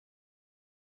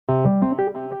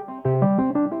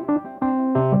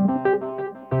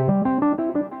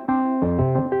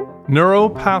Neuro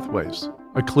Pathways,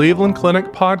 a Cleveland Clinic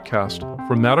podcast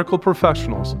for medical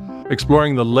professionals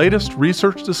exploring the latest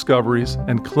research discoveries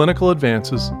and clinical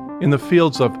advances in the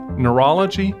fields of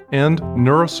neurology and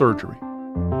neurosurgery.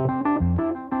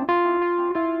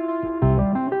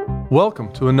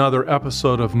 Welcome to another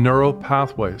episode of Neuro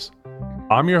Pathways.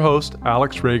 I'm your host,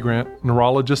 Alex Rae-Grant,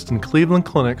 neurologist in Cleveland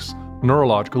Clinic's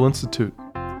Neurological Institute.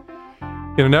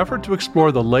 In an effort to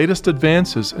explore the latest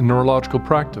advances in neurological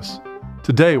practice,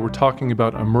 today we're talking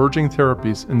about emerging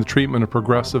therapies in the treatment of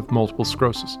progressive multiple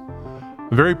sclerosis.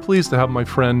 I'm very pleased to have my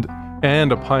friend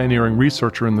and a pioneering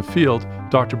researcher in the field,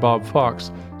 Dr. Bob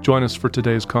Fox, join us for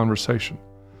today's conversation.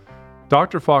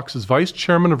 Dr. Fox is Vice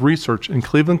Chairman of Research in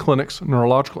Cleveland Clinic's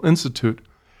Neurological Institute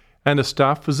and a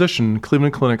staff physician in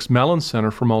Cleveland Clinic's Mellon Center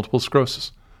for Multiple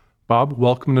Sclerosis. Bob,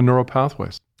 welcome to Neuro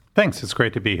Pathways. Thanks. It's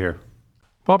great to be here.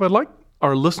 Bob, I'd like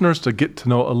our listeners to get to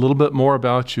know a little bit more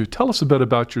about you. Tell us a bit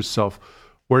about yourself.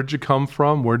 Where did you come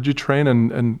from? Where did you train?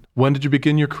 And when did you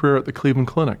begin your career at the Cleveland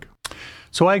Clinic?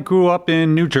 So I grew up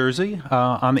in New Jersey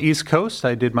on the East Coast.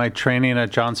 I did my training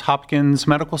at Johns Hopkins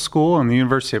Medical School and the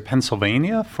University of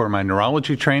Pennsylvania for my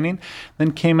neurology training.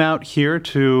 Then came out here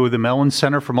to the Mellon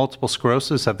Center for Multiple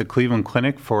Sclerosis at the Cleveland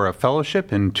Clinic for a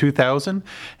fellowship in 2000.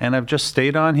 And I've just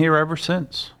stayed on here ever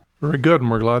since. Very good.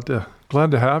 And we're glad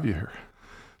to have you here.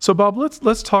 So Bob,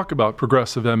 let's talk about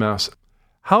progressive MS.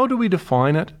 How do we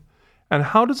define it? And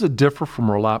how does it differ from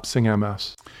relapsing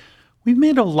MS? We've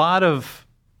made a lot of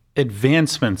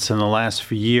advancements in the last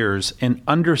few years in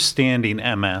understanding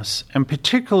MS, and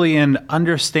particularly in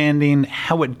understanding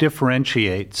how it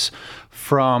differentiates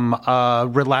from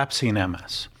relapsing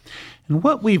MS. And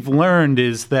what we've learned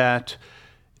is that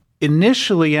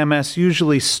initially MS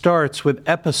usually starts with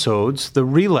episodes, the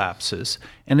relapses,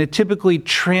 and it typically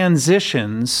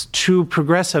transitions to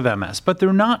progressive MS, but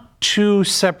they're not two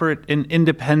separate and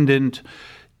independent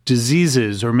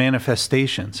diseases or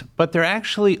manifestations, but they're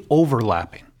actually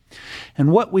overlapping.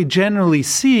 And what we generally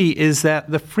see is that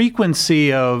the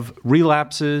frequency of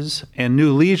relapses and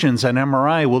new lesions on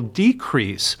MRI will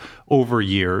decrease over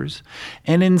years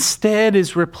and instead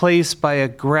is replaced by a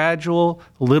gradual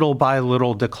little by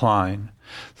little decline.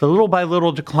 The little by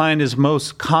little decline is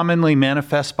most commonly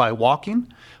manifest by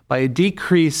walking, by a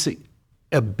decrease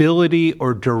ability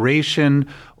or duration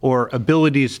or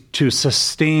abilities to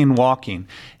sustain walking.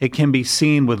 It can be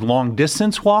seen with long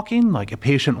distance walking, like a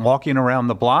patient walking around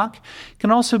the block. It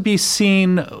can also be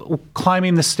seen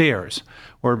climbing the stairs,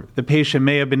 or the patient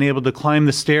may have been able to climb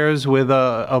the stairs with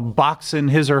a box in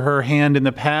his or her hand in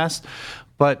the past,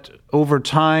 but over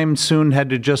time soon had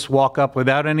to just walk up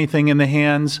without anything in the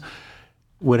hands,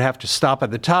 would have to stop at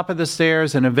the top of the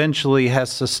stairs, and eventually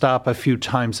has to stop a few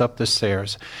times up the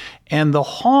stairs. And the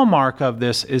hallmark of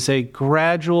this is a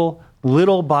gradual,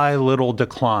 little by little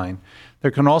decline. There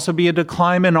can also be a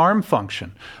decline in arm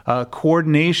function,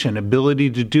 coordination, ability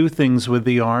to do things with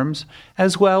the arms,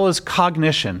 as well as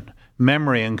cognition,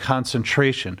 memory, and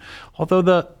concentration. Although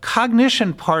the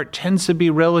cognition part tends to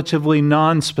be relatively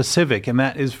non-specific, and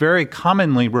that is very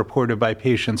commonly reported by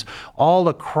patients all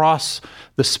across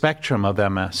the spectrum of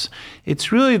MS.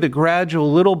 It's really the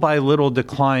gradual little by little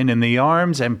decline in the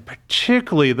arms, and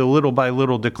particularly the little by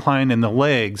little decline in the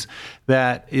legs,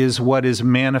 that is what is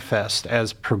manifest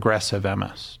as progressive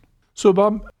MS. So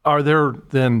Bob, are there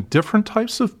then different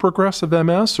types of progressive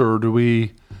MS, or do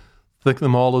we think of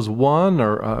them all as one,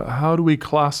 or how do we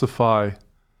classify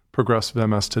progressive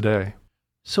MS today?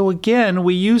 So again,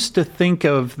 we used to think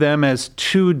of them as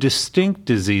two distinct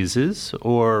diseases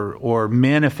or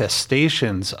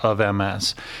manifestations of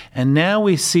MS, and now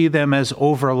we see them as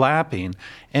overlapping.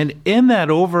 And in that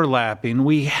overlapping,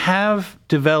 we have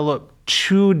developed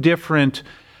two different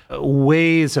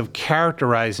ways of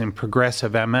characterizing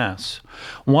progressive MS.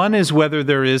 One is whether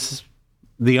there is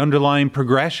the underlying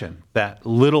progression, that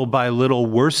little by little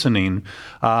worsening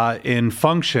in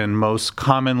function, most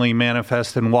commonly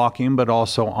manifest in walking, but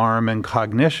also arm and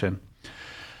cognition.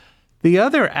 The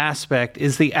other aspect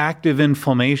is the active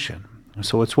inflammation.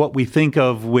 So it's what we think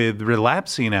of with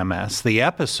relapsing MS, the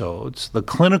episodes, the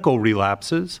clinical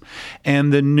relapses,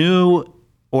 and the new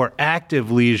or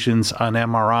active lesions on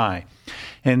MRI.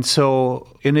 And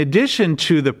so in addition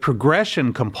to the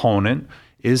progression component,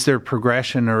 is there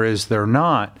progression or is there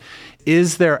not?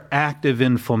 Is there active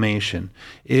inflammation?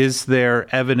 Is there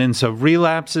evidence of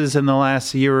relapses in the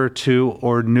last year or two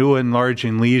or new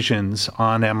enlarging lesions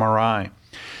on MRI?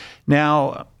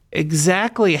 Now,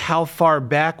 exactly how far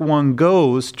back one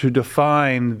goes to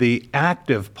define the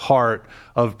active part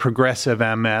of progressive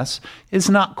MS is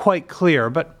not quite clear,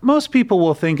 but most people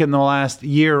will think in the last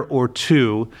year or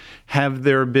two, have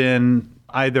there been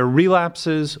either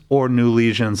relapses or new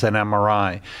lesions in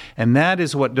MRI. And that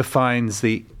is what defines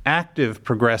the active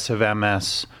progressive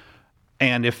MS.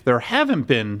 And if there haven't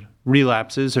been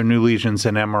relapses or new lesions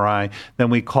in MRI, then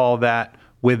we call that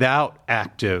without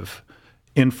active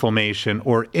inflammation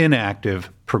or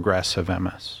inactive progressive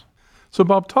MS. So,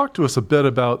 Bob, talk to us a bit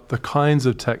about the kinds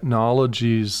of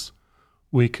technologies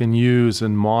we can use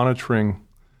in monitoring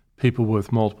people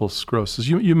with multiple sclerosis.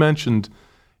 You mentioned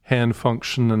hand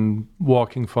function and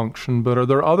walking function, but are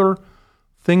there other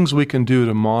things we can do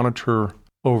to monitor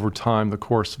over time the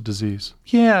course of disease?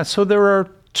 Yeah, so there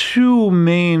are two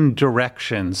main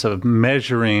directions of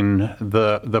measuring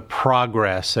the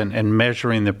progress and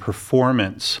measuring the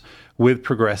performance with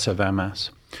progressive MS.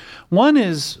 One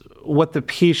is what the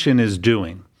patient is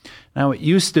doing. Now, it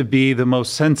used to be the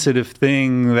most sensitive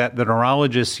thing that the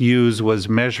neurologists used was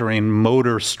measuring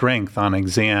motor strength on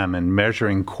exam and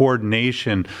measuring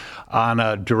coordination on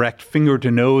a direct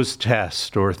finger-to-nose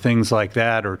test or things like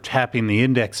that, or tapping the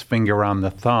index finger on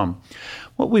the thumb.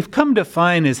 What we've come to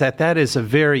find is that that is a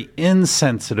very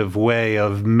insensitive way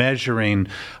of measuring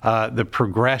the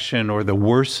progression or the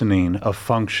worsening of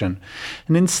function.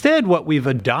 And instead, what we've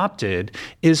adopted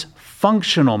is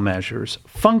functional measures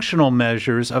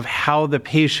of how the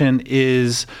patient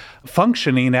is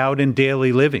functioning out in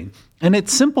daily living. And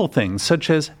it's simple things such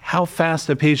as how fast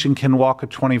a patient can walk a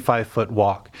 25-foot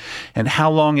walk and how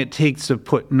long it takes to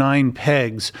put 9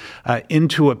 pegs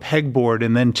into a pegboard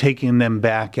and then taking them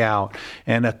back out,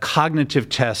 and a cognitive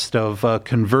test of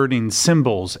converting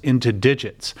symbols into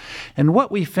digits. And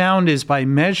what we found is by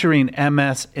measuring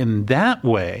MS in that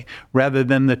way, rather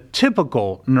than the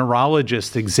typical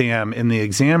neurologist exam in the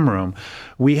exam room,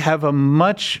 we have a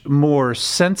much more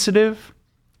sensitive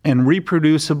and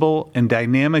reproducible and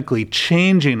dynamically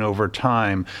changing over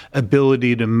time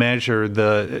ability to measure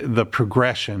the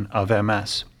progression of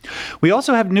MS. We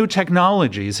also have new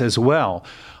technologies as well.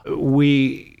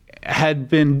 We had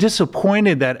been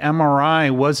disappointed that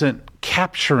MRI wasn't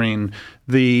capturing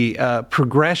the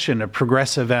progression of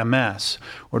progressive MS.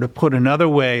 Or to put another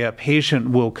way, a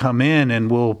patient will come in and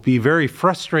will be very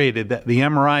frustrated that the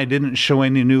MRI didn't show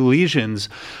any new lesions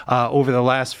over the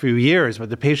last few years, but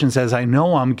the patient says, I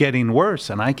know I'm getting worse,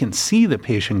 and I can see the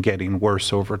patient getting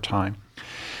worse over time.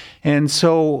 And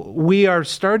so we are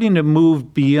starting to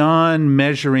move beyond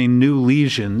measuring new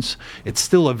lesions. It's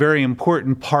still a very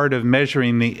important part of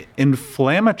measuring the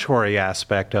inflammatory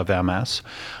aspect of MS,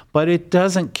 but it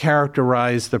doesn't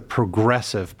characterize the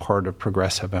progressive part of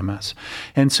progressive MS.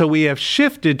 And so we have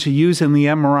shifted to using the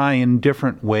MRI in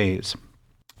different ways.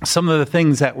 Some of the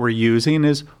things that we're using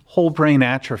is whole brain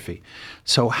atrophy.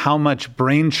 So how much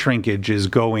brain shrinkage is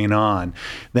going on?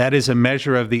 That is a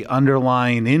measure of the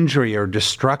underlying injury or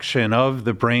destruction of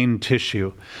the brain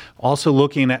tissue. Also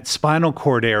looking at spinal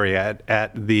cord area,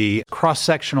 at the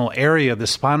cross-sectional area of the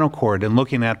spinal cord, and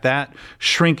looking at that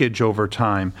shrinkage over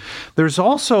time. There's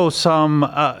also some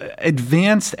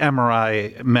advanced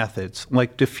MRI methods,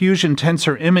 like diffusion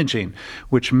tensor imaging,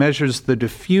 which measures the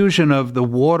diffusion of the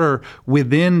water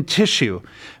within tissue.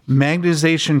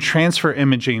 Magnetization transfer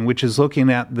imaging, which is looking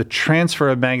at the transfer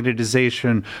of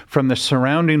magnetization from the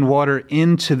surrounding water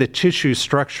into the tissue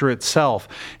structure itself.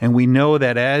 And we know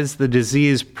that as the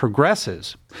disease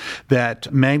progresses, that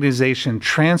magnetization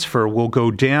transfer will go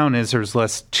down as there's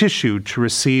less tissue to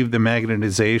receive the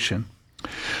magnetization.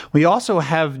 We also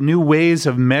have new ways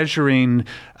of measuring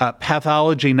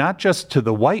pathology, not just to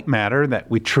the white matter that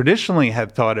we traditionally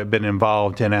had thought had been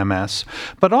involved in MS,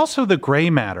 but also the gray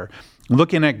matter.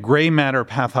 Looking at gray matter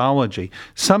pathology,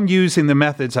 some using the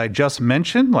methods I just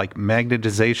mentioned, like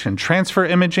magnetization transfer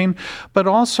imaging, but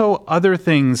also other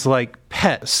things like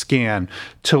PET scan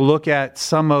to look at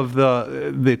some of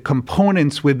the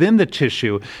components within the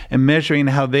tissue and measuring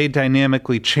how they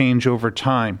dynamically change over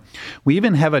time. We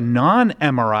even have a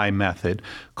non-MRI method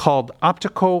called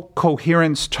optical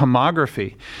coherence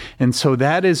tomography. And so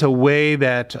that is a way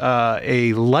that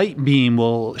a light beam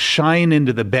will shine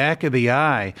into the back of the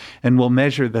eye and will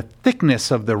measure the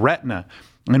thickness of the retina.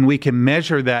 And we can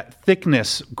measure that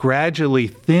thickness gradually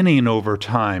thinning over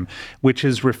time, which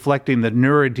is reflecting the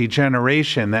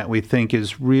neurodegeneration that we think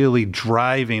is really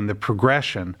driving the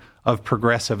progression of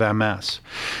progressive MS.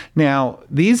 Now,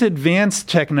 these advanced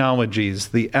technologies,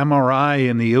 the MRI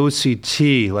and the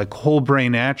OCT, like whole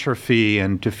brain atrophy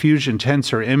and diffusion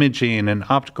tensor imaging and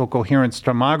optical coherence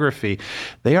tomography,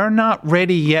 they are not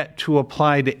ready yet to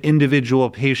apply to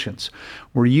individual patients.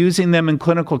 We're using them in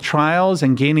clinical trials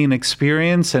and gaining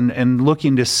experience and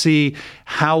looking to see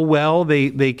how well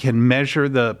they can measure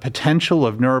the potential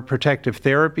of neuroprotective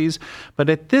therapies. But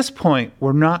at this point,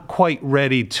 we're not quite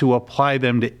ready to apply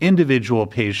them to individual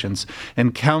patients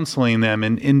and counseling them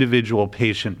in individual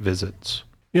patient visits.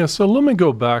 Yeah, so let me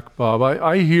go back, Bob.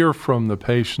 I hear from the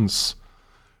patients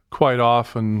quite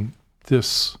often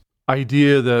this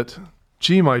idea that,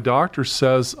 gee, my doctor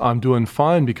says I'm doing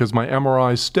fine because my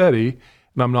MRI is steady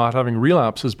and I'm not having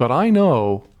relapses, but I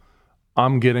know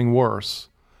I'm getting worse.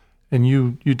 And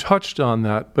you touched on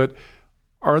that, but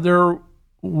are there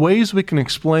ways we can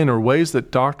explain, or ways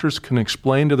that doctors can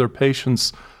explain to their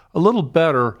patients a little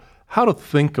better how to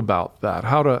think about that,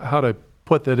 how to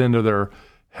put that into their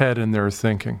head and their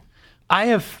thinking? I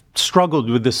have struggled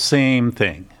with the same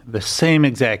thing, the same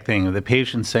exact thing. The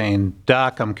patient saying,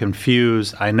 "Doc, I'm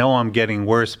confused. I know I'm getting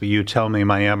worse, but you tell me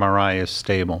my MRI is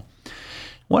stable."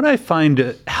 What I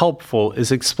find helpful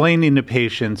is explaining to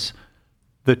patients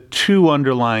the two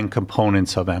underlying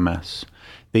components of MS.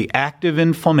 The active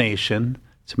inflammation,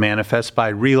 it's manifest by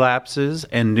relapses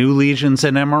and new lesions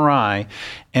in MRI,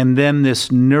 and then this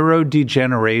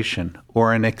neurodegeneration,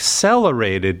 or an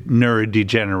accelerated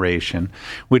neurodegeneration,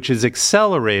 which is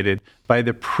accelerated by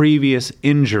the previous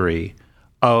injury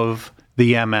of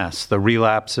the MS, the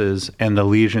relapses and the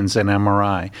lesions in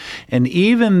MRI. And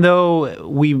even though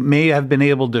we may have been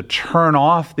able to turn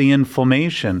off the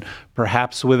inflammation,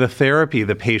 perhaps with a therapy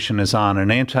the patient is on,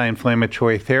 an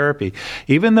anti-inflammatory therapy,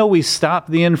 even though we stop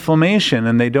the inflammation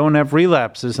and they don't have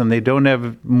relapses and they don't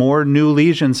have more new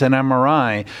lesions in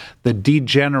MRI, the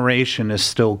degeneration is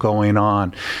still going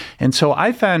on. And so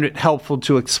I found it helpful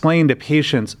to explain to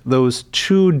patients those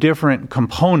two different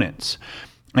components,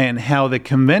 and how the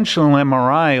conventional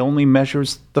MRI only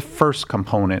measures the first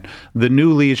component, the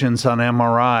new lesions on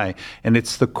MRI, and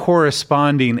it's the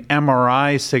corresponding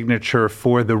MRI signature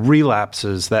for the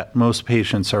relapses that most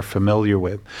patients are familiar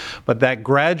with. But that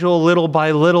gradual little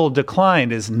by little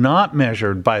decline is not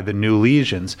measured by the new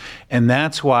lesions, and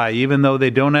that's why, even though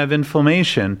they don't have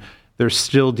inflammation, they're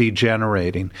still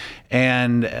degenerating.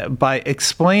 And by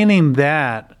explaining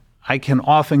that, I can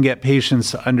often get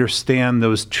patients to understand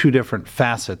those two different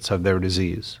facets of their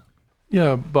disease.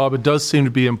 Yeah, Bob, it does seem to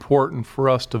be important for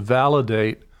us to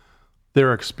validate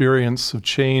their experience of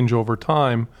change over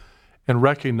time and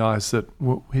recognize that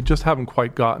we just haven't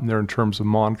quite gotten there in terms of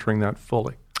monitoring that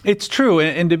fully. It's true,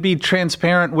 and to be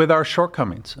transparent with our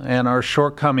shortcomings.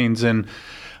 And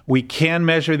we can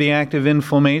measure the active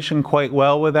inflammation quite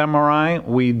well with MRI.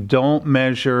 We don't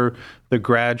measure the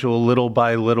gradual little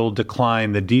by little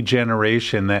decline, the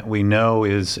degeneration that we know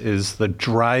is the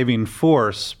driving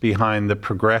force behind the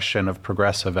progression of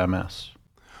progressive MS.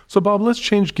 So Bob, let's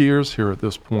change gears here at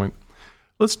this point.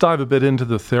 Let's dive a bit into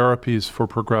the therapies for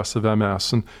progressive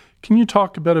MS. And can you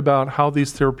talk a bit about how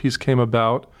these therapies came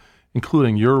about,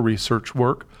 including your research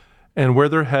work, and where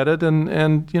they're headed,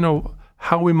 and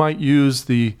how we might use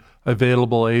the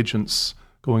available agents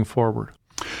going forward?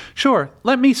 Sure.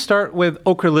 Let me start with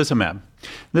ocrelizumab.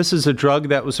 This is a drug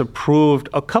that was approved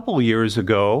a couple years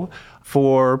ago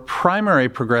for primary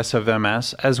progressive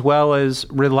MS as well as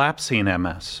relapsing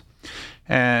MS.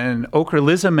 And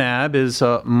ocrelizumab is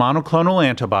a monoclonal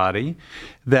antibody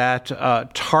that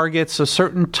targets a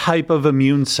certain type of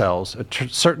immune cells, a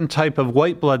certain type of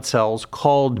white blood cells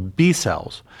called B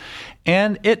cells.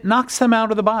 And it knocks them out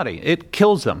of the body. It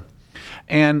kills them.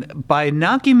 And by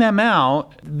knocking them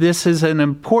out, this is an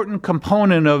important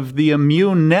component of the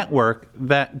immune network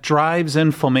that drives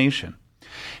inflammation.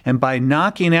 And by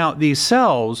knocking out these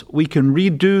cells, we can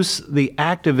reduce the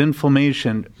active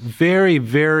inflammation very,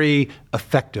 very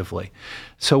effectively.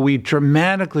 So we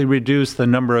dramatically reduce the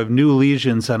number of new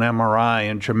lesions on MRI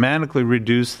and dramatically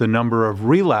reduce the number of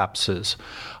relapses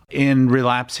in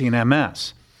relapsing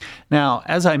MS. Now,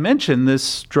 as I mentioned,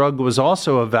 this drug was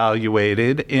also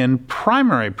evaluated in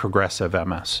primary progressive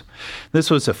MS.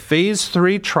 This was a phase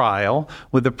 3 trial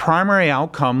with the primary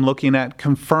outcome looking at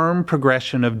confirmed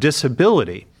progression of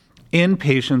disability in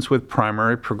patients with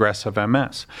primary progressive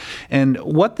MS. And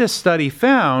what this study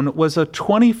found was a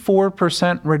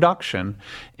 24% reduction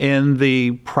in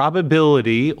the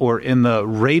probability or in the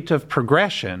rate of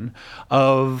progression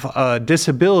of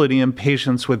disability in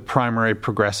patients with primary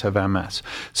progressive MS.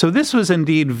 So this was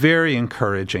indeed very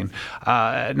encouraging.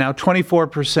 Now,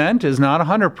 24% is not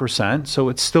 100%, so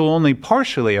it's still only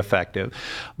partially effective,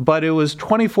 but it was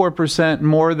 24%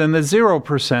 more than the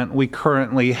 0% we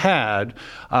currently had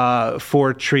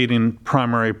for treating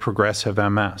primary progressive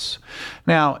MS.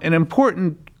 Now, an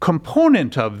important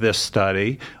component of this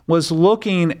study was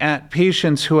looking at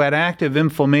patients who had active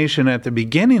inflammation at the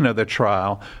beginning of the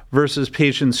trial versus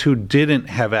patients who didn't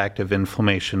have active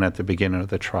inflammation at the beginning of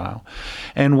the trial.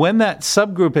 And when that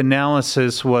subgroup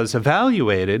analysis was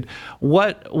evaluated,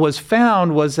 what was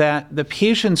found was that the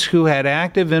patients who had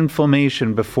active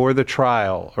inflammation before the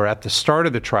trial or at the start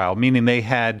of the trial, meaning they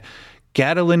had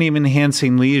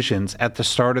gadolinium-enhancing lesions at the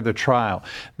start of the trial,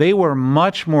 they were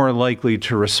much more likely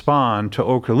to respond to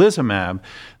ocrelizumab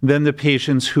than the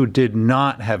patients who did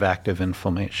not have active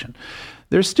inflammation.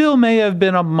 There still may have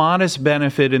been a modest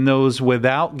benefit in those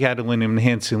without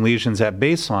gadolinium-enhancing lesions at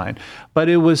baseline, but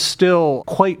it was still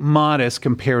quite modest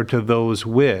compared to those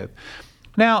with.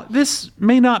 Now, this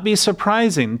may not be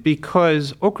surprising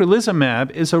because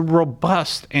ocrelizumab is a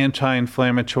robust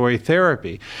anti-inflammatory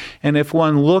therapy. And if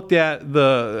one looked at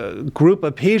the group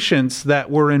of patients that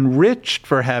were enriched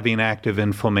for having active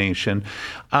inflammation,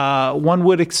 one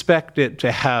would expect it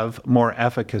to have more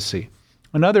efficacy.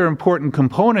 Another important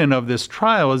component of this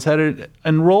trial is that it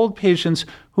enrolled patients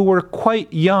who were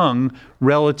quite young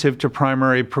relative to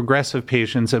primary progressive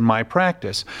patients in my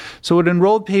practice. So it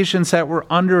enrolled patients that were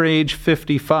under age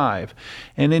 55.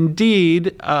 And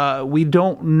indeed, we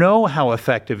don't know how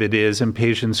effective it is in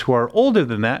patients who are older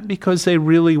than that because they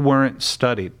really weren't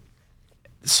studied.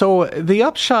 So the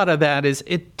upshot of that is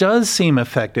it does seem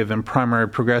effective in primary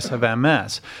progressive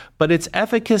MS, but its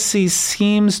efficacy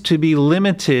seems to be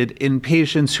limited in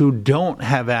patients who don't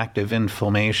have active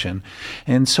inflammation.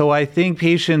 And so I think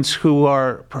patients who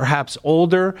are perhaps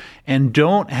older and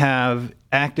don't have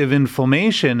active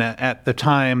inflammation at the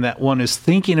time that one is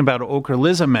thinking about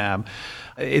ocrelizumab,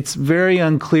 it's very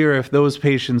unclear if those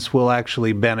patients will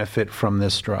actually benefit from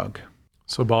this drug.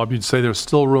 So, Bob, you'd say there's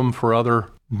still room for other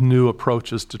new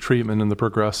approaches to treatment in the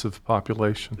progressive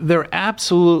population? There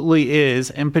absolutely is,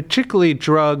 and particularly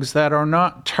drugs that are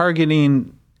not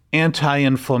targeting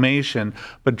anti-inflammation,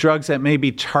 but drugs that may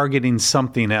be targeting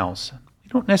something else. We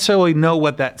don't necessarily know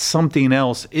what that something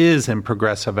else is in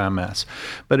progressive MS,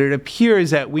 but it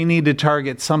appears that we need to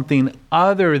target something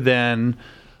other than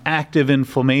active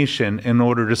inflammation in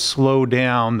order to slow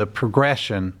down the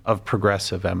progression of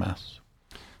progressive MS.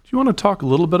 Do you want to talk a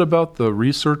little bit about the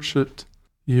research that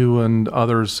you and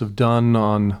others have done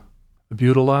on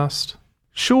ibudilast?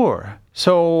 Sure.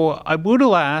 So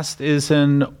ibudilast is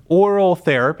an oral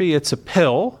therapy. It's a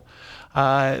pill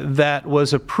that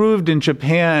was approved in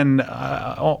Japan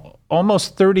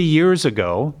almost 30 years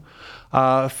ago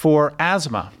for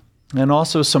asthma and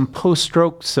also some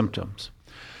post-stroke symptoms.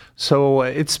 So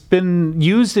it's been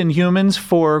used in humans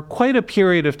for quite a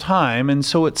period of time, and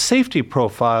so its safety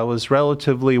profile is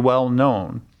relatively well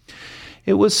known.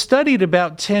 It was studied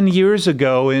about 10 years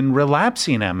ago in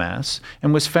relapsing MS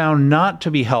and was found not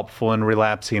to be helpful in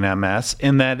relapsing MS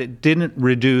in that it didn't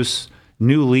reduce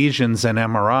new lesions and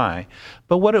MRI.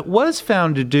 But what it was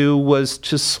found to do was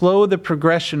to slow the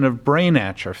progression of brain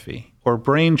atrophy or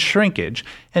brain shrinkage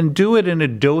and do it in a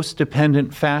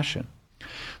dose-dependent fashion.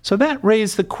 So that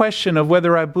raised the question of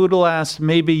whether ibudilast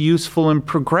may be useful in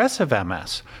progressive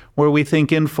MS, where we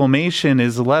think inflammation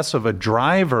is less of a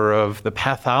driver of the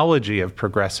pathology of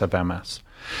progressive MS.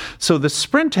 So the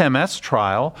SPRINT MS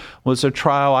trial was a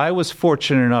trial I was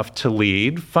fortunate enough to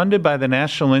lead, funded by the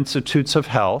National Institutes of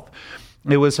Health.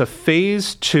 It was a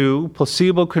phase 2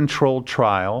 placebo-controlled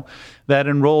trial that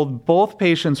enrolled both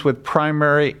patients with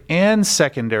primary and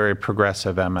secondary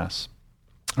progressive MS.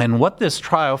 And what this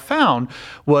trial found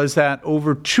was that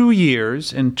over 2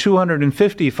 years in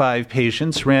 255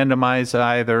 patients randomized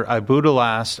either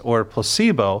ibudilast or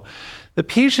placebo, the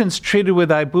patients treated with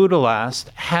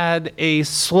ibudilast had a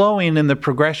slowing in the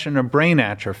progression of brain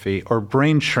atrophy or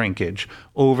brain shrinkage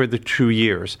over the 2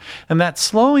 years. And that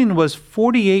slowing was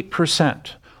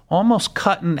 48%, almost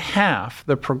cut in half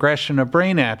the progression of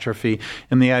brain atrophy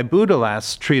in the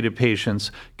ibudilast-treated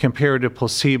patients compared to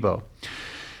placebo.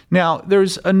 Now,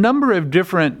 there's a number of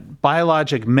different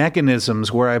biologic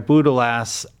mechanisms where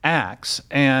ibudilast acts,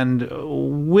 and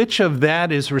which of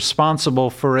that is responsible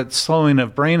for its slowing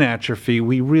of brain atrophy,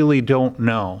 we really don't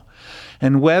know.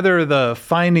 And whether the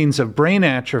findings of brain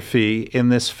atrophy in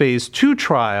this phase 2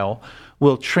 trial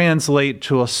will translate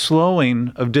to a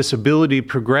slowing of disability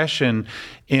progression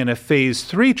in a phase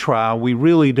 3 trial, we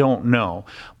really don't know.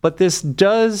 But this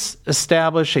does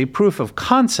establish a proof of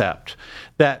concept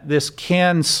that this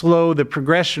can slow the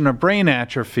progression of brain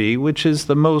atrophy, which is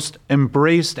the most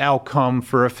embraced outcome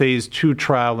for a phase 2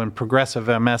 trial in progressive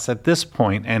MS at this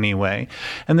point anyway.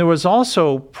 And there was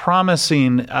also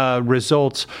promising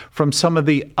results from some of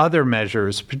the other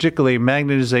measures, particularly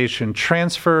magnetization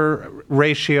transfer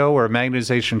ratio or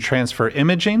magnetization transfer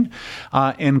imaging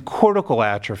and cortical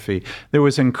atrophy. There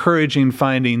was encouraging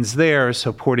findings there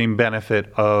supporting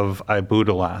benefit of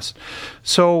ibudilast.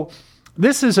 So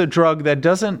this is a drug that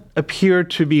doesn't appear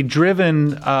to be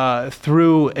driven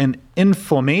through an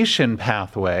inflammation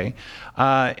pathway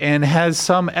and has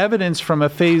some evidence from a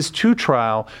phase 2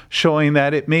 trial showing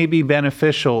that it may be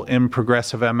beneficial in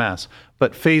progressive MS.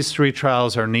 But phase 3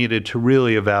 trials are needed to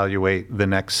really evaluate the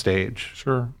next stage.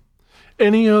 Sure.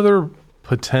 Any other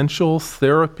potential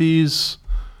therapies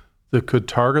that could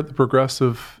target the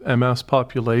progressive MS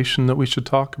population that we should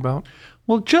talk about?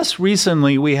 Well, just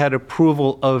recently we had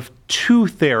approval of 2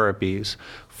 therapies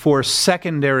for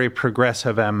secondary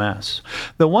progressive MS.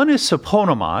 The one is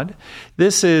siponimod.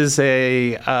 This is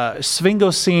a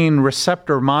sphingosine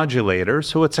receptor modulator,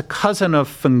 so it's a cousin of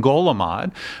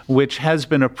fingolimod, which has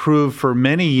been approved for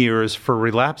many years for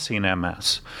relapsing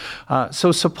MS. So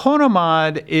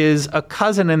siponimod is a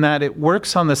cousin in that it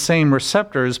works on the same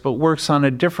receptors, but works on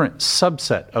a different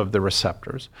subset of the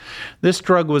receptors. This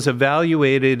drug was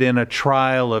evaluated in a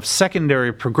trial of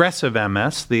secondary progressive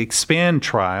MS. The EXPAND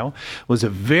trial was a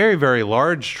very, very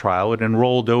large trial. It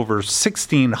enrolled over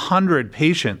 1,600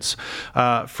 patients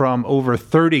from over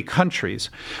 30 countries.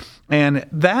 And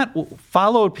that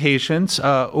followed patients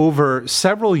over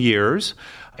several years.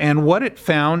 And what it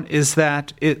found is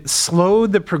that it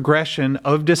slowed the progression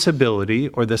of disability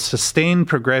or the sustained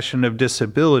progression of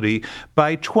disability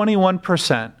by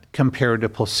 21% compared to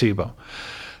placebo.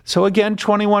 So again,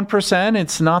 21%,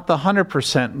 it's not the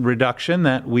 100% reduction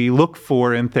that we look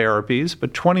for in therapies,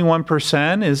 but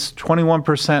 21% is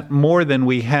 21% more than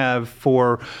we have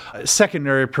for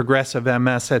secondary progressive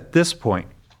MS at this point.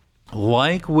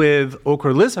 Like with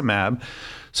ocrelizumab,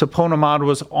 siponimod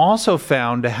was also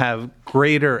found to have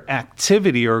greater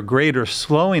activity or greater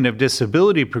slowing of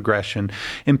disability progression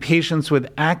in patients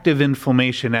with active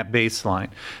inflammation at baseline.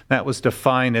 That was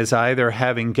defined as either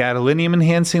having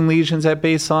gadolinium-enhancing lesions at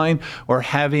baseline or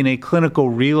having a clinical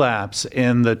relapse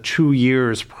in the 2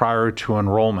 years prior to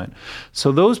enrollment.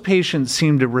 So those patients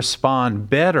seem to respond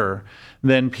better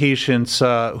than patients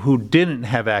who didn't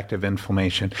have active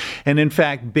inflammation. And in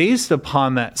fact, based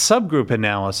upon that subgroup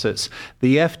analysis,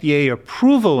 the FDA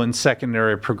approval in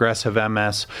secondary progressive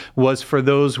MS was for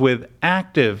those with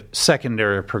active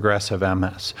secondary progressive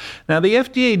MS. Now, the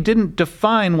FDA didn't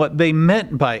define what they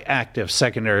meant by active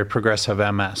secondary progressive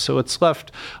MS, so it's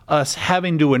left us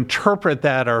having to interpret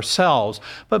that ourselves.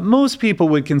 But most people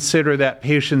would consider that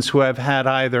patients who have had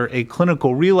either a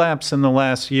clinical relapse in the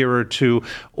last year or two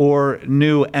or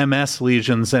new MS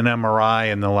lesions in MRI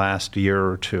in the last year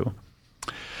or two.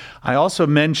 I also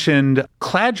mentioned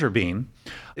cladribine.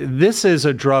 This is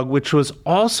a drug which was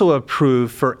also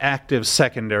approved for active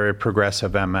secondary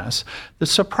progressive MS. The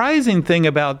surprising thing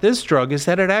about this drug is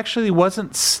that it actually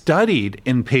wasn't studied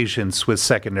in patients with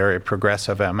secondary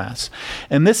progressive MS.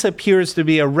 And this appears to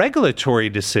be a regulatory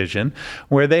decision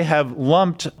where they have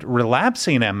lumped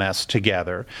relapsing MS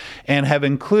together and have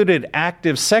included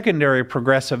active secondary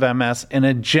progressive MS in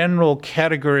a general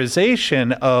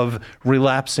categorization of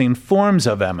relapsing forms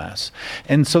of MS.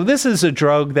 And so this is a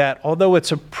drug that, although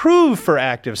it's approved for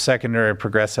active secondary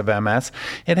progressive MS,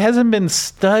 it hasn't been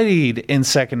studied in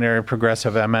secondary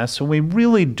progressive MS, so we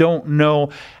really don't know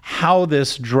how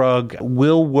this drug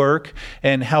will work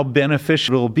and how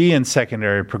beneficial it will be in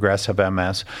secondary progressive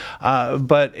MS.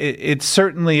 But it's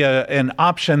certainly an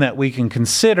option that we can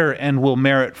consider and will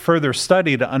merit further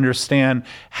study to understand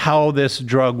how this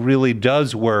drug really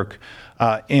does work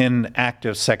in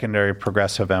active secondary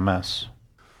progressive MS.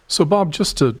 So, Bob,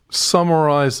 just to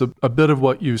summarize a bit of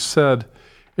what you said,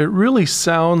 it really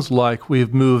sounds like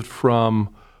we've moved from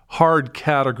hard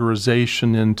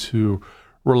categorization into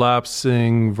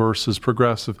relapsing versus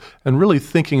progressive, and really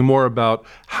thinking more about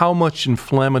how much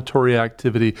inflammatory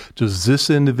activity does this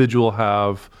individual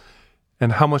have,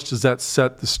 and how much does that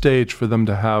set the stage for them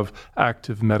to have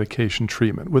active medication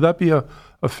treatment. Would that be a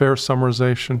fair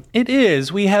summarization? It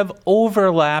is. We have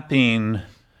overlapping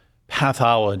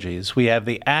pathologies. We have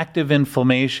the active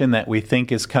inflammation that we think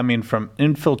is coming from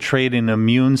infiltrating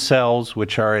immune cells,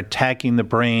 which are attacking the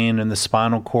brain and the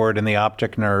spinal cord and the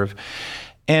optic nerve.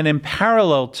 And in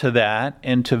parallel to that,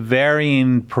 and to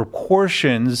varying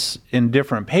proportions in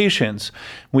different patients,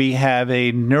 we have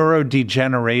a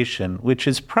neurodegeneration, which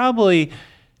is probably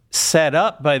set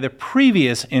up by the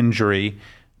previous injury,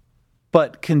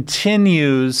 but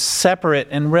continues separate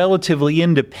and relatively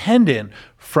independent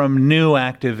from new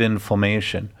active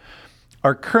inflammation.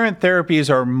 Our current therapies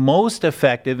are most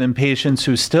effective in patients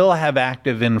who still have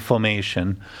active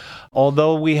inflammation,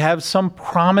 although we have some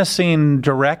promising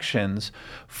directions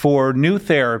for new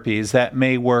therapies that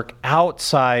may work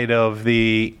outside of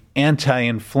the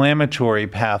anti-inflammatory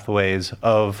pathways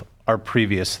of our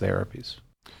previous therapies.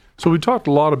 So we talked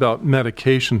a lot about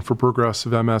medication for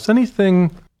progressive MS.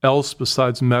 Anything else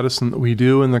besides medicine that we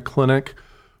do in the clinic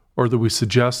or that we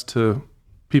suggest to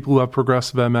people who have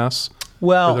progressive MS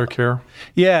for their care?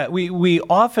 Yeah, we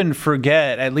often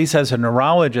forget, at least as a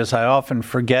neurologist, I often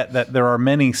forget that there are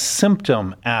many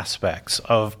symptom aspects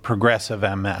of progressive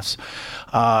MS,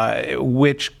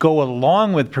 which go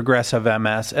along with progressive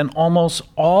MS, and almost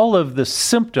all of the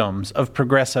symptoms of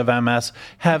progressive MS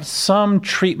have some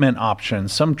treatment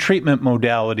options, some treatment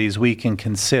modalities we can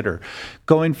consider.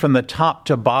 Going from the top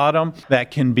to bottom, that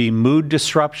can be mood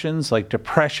disruptions like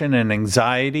depression and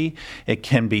anxiety. It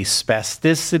can be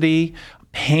spasticity,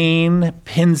 pain,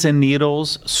 pins and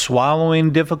needles,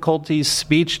 swallowing difficulties,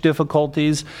 speech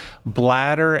difficulties,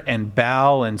 bladder and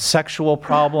bowel and sexual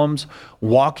problems,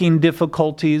 walking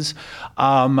difficulties.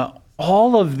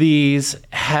 All of these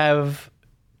have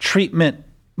treatment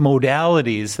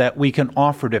modalities that we can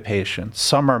offer to patients.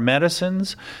 Some are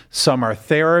medicines, some are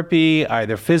therapy,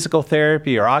 either physical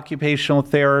therapy or occupational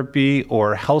therapy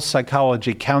or health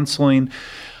psychology counseling.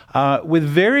 With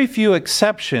very few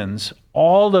exceptions,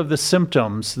 all of the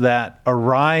symptoms that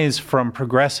arise from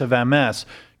progressive MS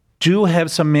do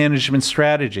have some management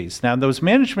strategies. Now, those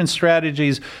management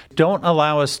strategies don't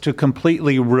allow us to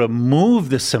completely remove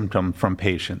the symptom from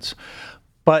patients.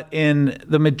 But in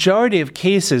the majority of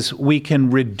cases, we can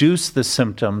reduce the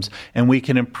symptoms and we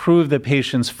can improve the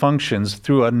patient's functions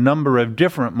through a number of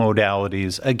different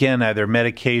modalities. Again, either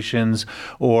medications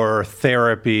or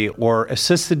therapy or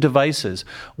assisted devices,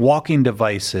 walking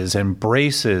devices and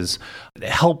braces,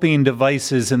 helping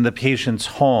devices in the patient's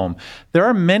home. There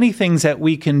are many things that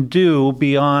we can do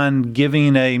beyond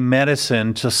giving a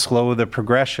medicine to slow the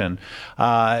progression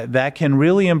that can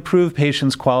really improve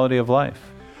patients' quality of life.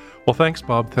 Well, thanks,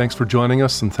 Bob. Thanks for joining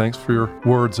us, and thanks for your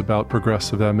words about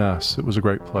progressive MS. It was a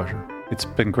great pleasure. It's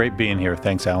been great being here.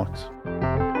 Thanks, Alex.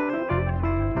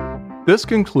 This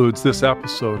concludes this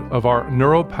episode of our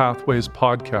Neuropathways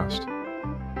podcast.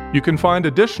 You can find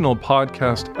additional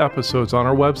podcast episodes on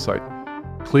our website,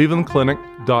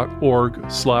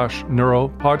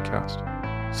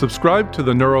 clevelandclinic.org/neuropodcast. Subscribe to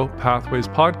the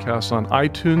Neuropathways podcast on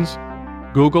iTunes,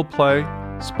 Google Play,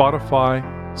 Spotify,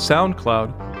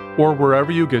 SoundCloud, or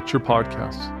wherever you get your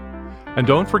podcasts. And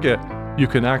don't forget, you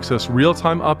can access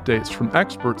real-time updates from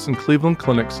experts in Cleveland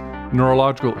Clinic's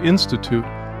Neurological Institute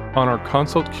on our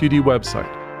Consult QD website,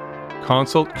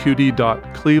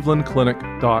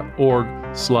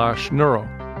 consultqd.clevelandclinic.org/neuro,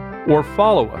 or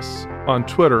follow us on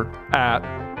Twitter at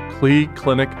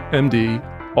CleClinicMD,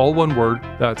 all one word,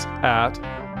 that's at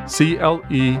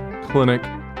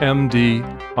CLEClinicMD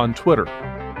on Twitter.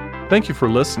 Thank you for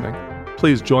listening.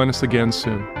 Please join us again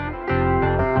soon.